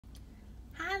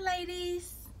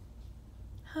ladies.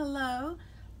 Hello.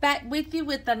 Back with you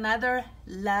with another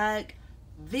Lug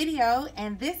video,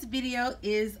 and this video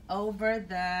is over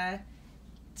the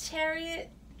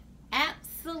Chariot.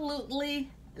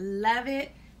 Absolutely love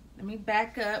it. Let me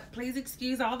back up. Please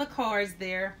excuse all the cars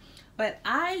there, but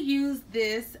I use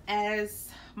this as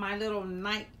my little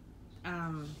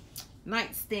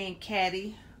nightstand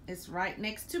caddy. It's right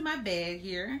next to my bed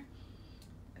here.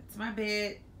 It's my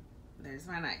bed. There's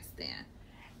my nightstand.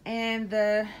 And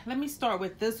let me start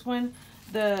with this one,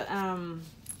 the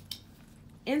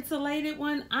insulated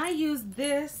one. I use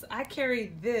this. I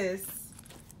carry this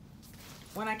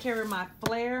when I carry my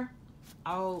flare.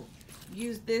 I'll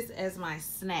use this as my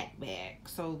snack bag.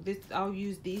 So I'll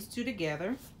use these two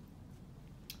together.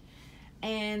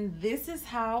 And this is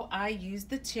how I use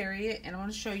the Chariot, and I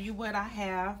want to show you what I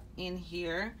have in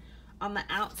here. On the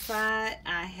outside,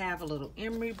 I have a little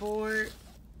emery board.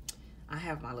 I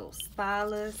have my little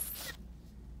stylus,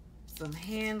 some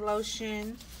hand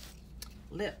lotion,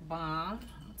 lip balm.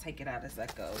 I'll take it out as I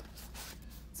go.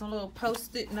 Some little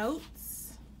post-it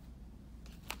notes.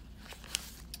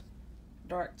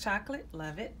 Dark chocolate,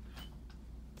 love it.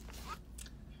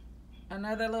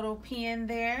 Another little pen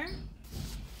there.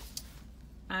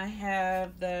 I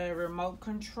have the remote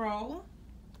control.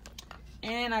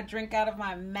 And I drink out of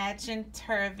my matching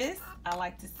Tervis. I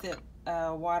like to sip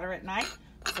water at night,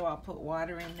 so I'll put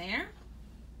water in there.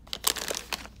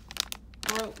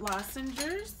 Throat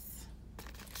lozenges.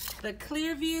 The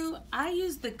Clearview, I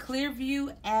use the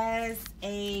Clearview as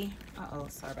a,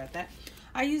 sorry about that.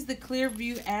 I use the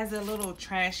Clearview as a little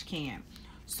trash can.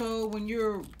 So when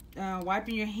you're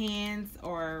wiping your hands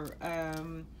or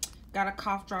got a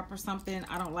cough drop or something,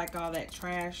 I don't like all that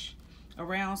trash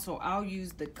around, so I'll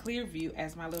use the Clearview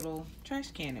as my little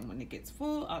trash can, and when it gets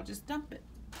full, I'll just dump it.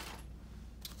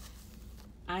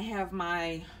 I have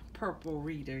my purple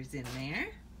readers in there.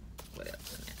 What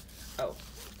else in there? Oh,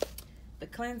 the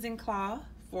cleansing cloth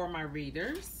for my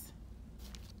readers.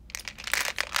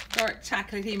 Dark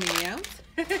chocolate M&Ms.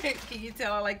 Can you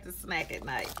tell I like to snack at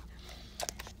night?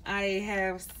 I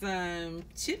have some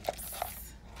chips.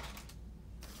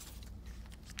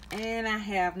 And I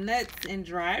have nuts and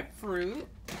dried fruit.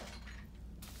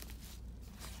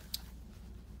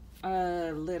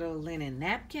 A little linen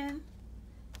napkin.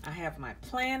 I have my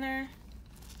planner.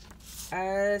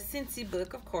 A Scentsy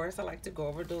book, of course. I like to go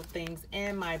over those things.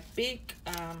 And my big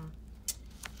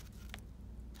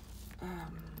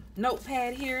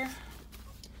notepad here.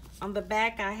 On the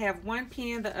back, I have one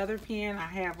pen. The other pen I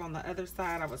have on the other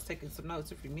side. I was taking some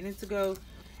notes a few minutes ago.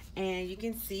 And you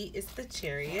can see it's the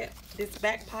Chariot. This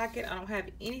back pocket, I don't have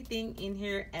anything in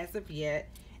here as of yet.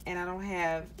 And I don't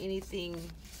have anything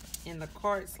in the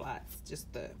card slots, just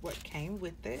what came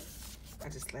with it. I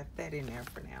just left that in there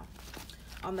for now.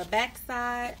 On the back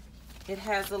side, it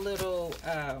has a little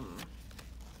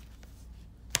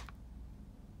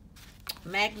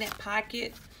magnet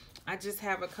pocket. I just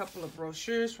have a couple of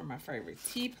brochures from my favorite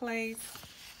tea place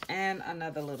and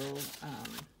another little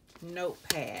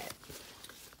notepad.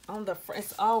 On the front,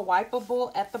 it's all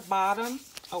wipeable at the bottom.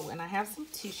 Oh, and I have some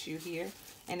tissue here,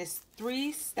 and it's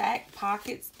 3 stacked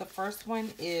pockets. The first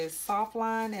one is soft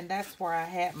line, and that's where I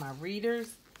had my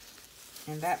readers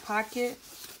in that pocket.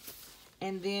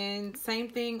 And then same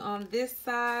thing on this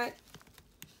side,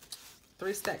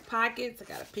 3 stacked pockets. I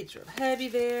got a picture of hubby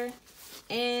there,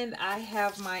 and I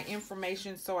have my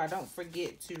information so I don't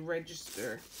forget to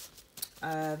register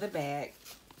the bag.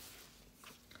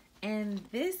 And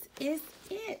this is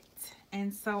it.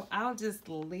 And so I'll just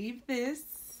leave this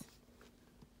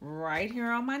right here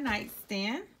on my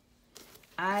nightstand.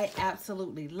 I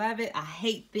absolutely love it. I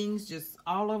hate things just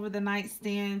all over the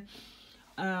nightstand.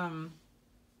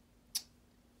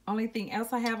 Only thing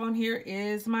else I have on here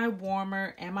is my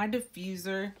warmer and my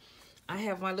diffuser. I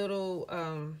have my little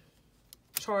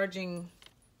charging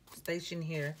station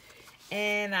here.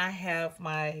 And I have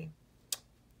my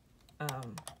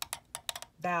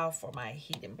valve for my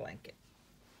heating blanket.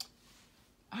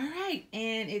 All right,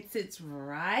 and it sits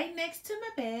right next to my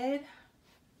bed.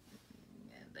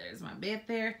 There's my bed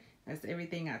there. That's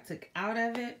everything I took out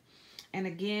of it. And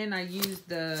again, I use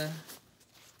the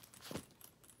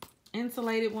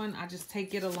insulated one. I just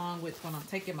take it along with when I'm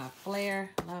taking my flare.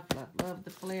 Love, love, love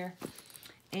the flare.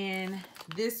 And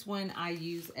this one I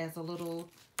use as a little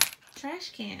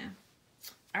trash can.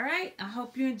 All right, I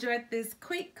hope you enjoyed this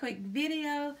quick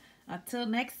video. Until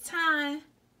next time,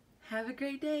 have a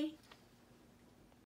great day.